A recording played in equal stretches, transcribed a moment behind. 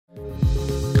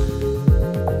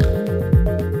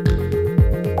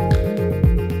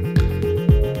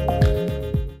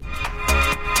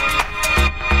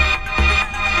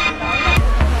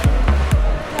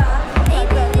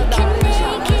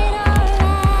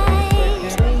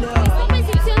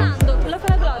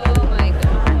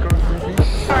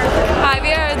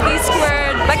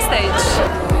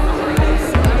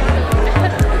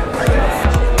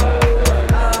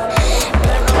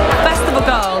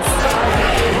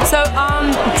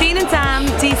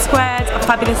D-Squared are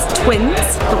fabulous twins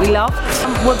that we love.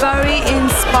 We're very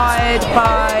inspired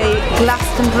by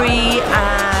Glastonbury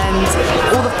and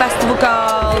all the festival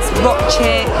girls, rock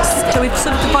chicks. So we've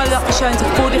sort of divided up the show into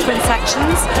 4 different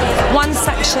sections. One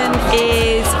section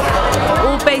is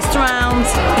all based around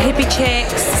hippie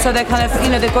chicks, so they're kind of, you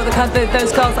know, they've got the kind of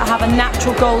those girls that have a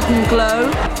natural golden glow.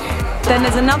 Then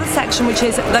there's another section which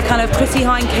is the kind of Chrissie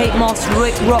Hynde, Kate Moss,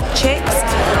 rock chicks,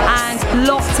 and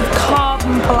lots of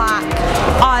carbon black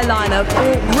eyeliner,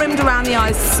 all rimmed around the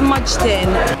eyes, smudged in.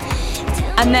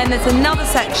 And then there's another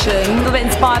section, a little bit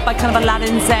inspired by kind of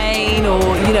Aladdin Sane or,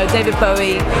 you know, David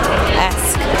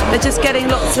Bowie-esque. They're just getting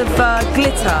lots of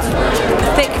glitter,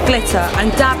 thick glitter,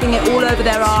 and dabbing it all over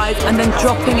their eyes and then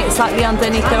dropping it slightly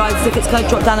underneath their eyes as if it's going to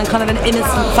drop down in kind of an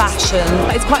innocent fashion.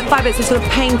 It's quite fabulous, this sort of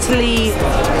painterly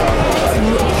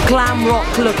glam rock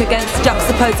look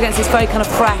juxtaposed against this very kind of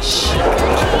fresh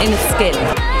inner skin.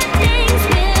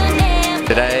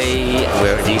 Today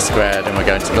we're at D-Squared and we're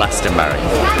going to Glastonbury.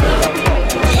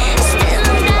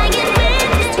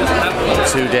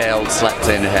 2-day-old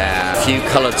slept-in hair, a few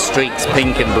coloured streaks,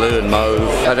 pink and blue and mauve,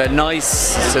 and a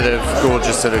nice sort of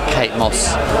gorgeous sort of Kate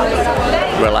Moss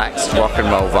relaxed rock and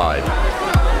roll vibe.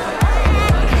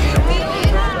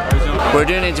 We're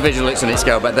doing individual looks on its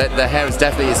go, but the hair is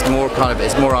definitely, it's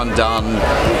more undone.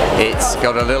 It's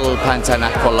got a little Pantene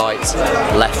Aqua Light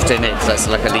left in it, that's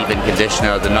like a leave-in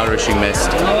conditioner, the nourishing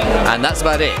mist, and that's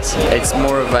about it. It's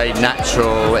more of a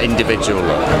natural, individual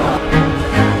look.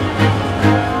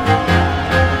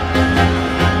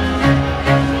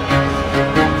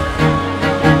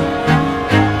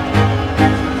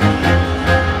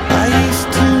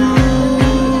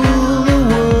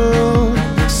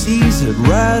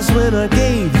 When I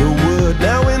gave the word,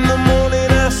 now in the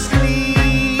morning I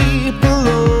sleep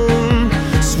alone.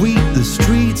 Sweep the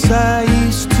streets I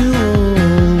used to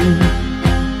own.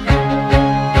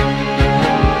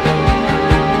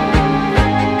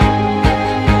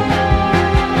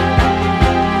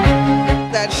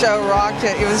 That show rocked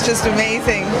it. It was just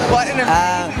amazing. What an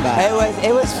amazing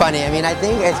It was funny. I mean, I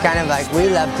think it's kind of like we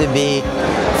love to be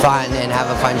fun and have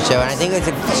a fun show, and I think it's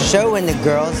a show when the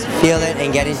girls feel it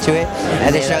and get into it,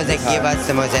 and the shows that give us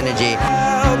the most energy.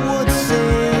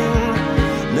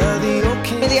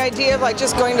 The idea of like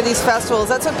just going to these festivals,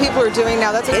 that's what people are doing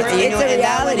now. That's a it's a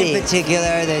reality. In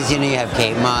particular, there's, you know, you have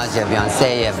Kate Moss, you have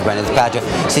Beyonce, you have Gwyneth Paltrow.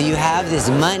 So you have this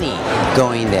money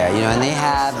going there, you know, and they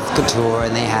have couture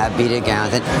and they have beaded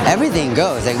gowns and everything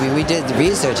goes. Like we did the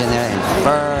research and they're in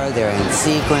fur, they're in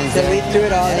sequins, and we threw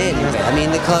it all in. I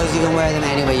mean, the clothes, you can wear them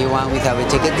any way you want. We thought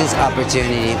we'd take this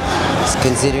opportunity,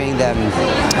 considering the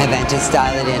event, to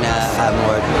style it in a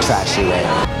more trashy way.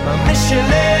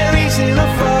 Missionaries in a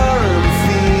foreign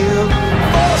field.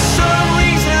 For some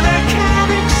reason I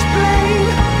can't explain.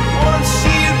 Once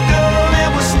you've gone,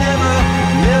 it was never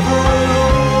an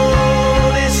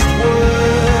honest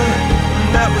word. And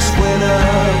that was when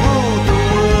I ruled the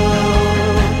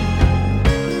world.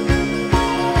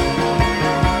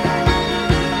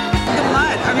 The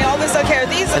mud. I mean, all this. Okay,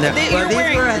 these were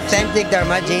authentic. They're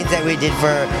mud jeans that we did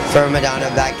for Madonna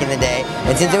back in the day.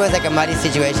 And since it was like a muddy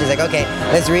situation, it's like, okay,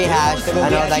 let's rehash an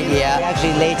old idea. We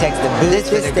actually latex the boots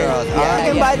for the girls. You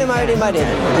can buy them already mudded.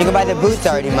 You can buy the boots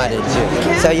already mudded too.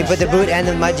 So you put the boot and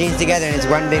the mud jeans together and it's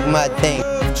one big mud thing.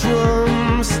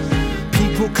 Drums,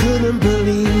 people couldn't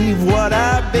believe what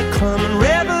I'd become.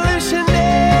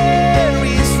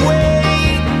 Revolutionaries wait.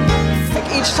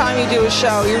 Each time you do a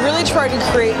show, you really try to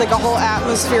create like a whole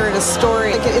atmosphere and a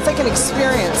story. It's like an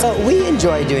experience. So we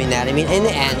enjoy doing that. I mean, in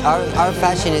the end, our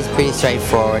fashion is pretty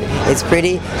straightforward. It's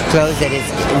pretty clothes that is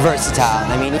versatile.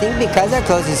 I mean, I think because our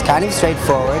clothes is kind of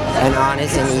straightforward and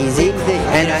honest and easy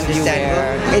and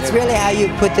understandable, it's really how you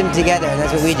put them together, and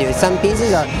that's what we do. Some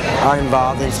pieces are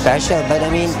involved and special, but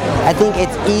I mean, I think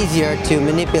it's easier to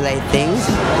manipulate things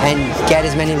and get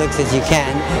as many looks as you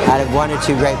can out of 1 or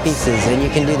 2 great pieces, and you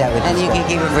can do that with and you can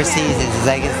keep it for seasons. It's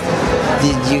like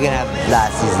you can have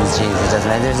last season's jeans. It doesn't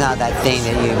matter. There's not that thing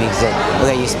that you say,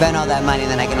 okay, you spend all that money,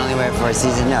 then I can only wear it for a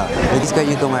season. No, with this skirt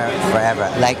you can wear it forever.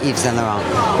 Like Yves Saint Laurent,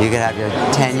 you can have your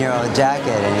 10-year-old jacket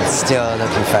and it's still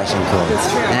looking fresh and cool.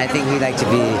 And I think we like to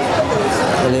be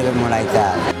a little more like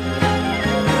that.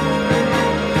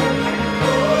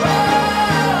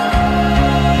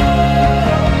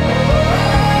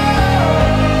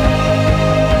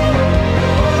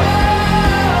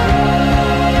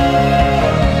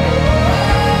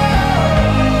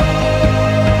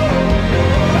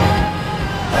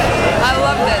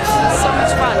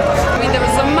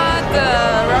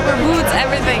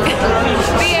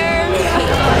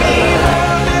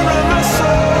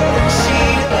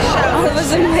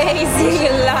 Amazing,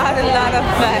 a lot lot of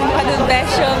fun. Had the best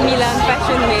show of Milan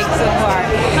Fashion Week so far.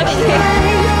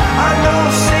 I know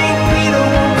St. Peter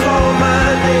won't call my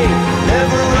name,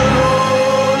 never an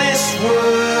honest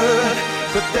word,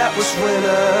 but that was when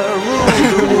I ruled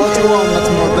the What you want, not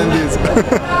more world. than this.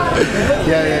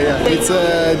 yeah. It's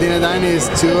Dina Dine is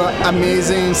two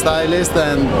amazing stylists,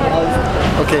 and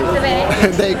okay,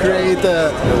 they create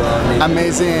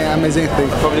amazing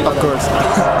things, of course.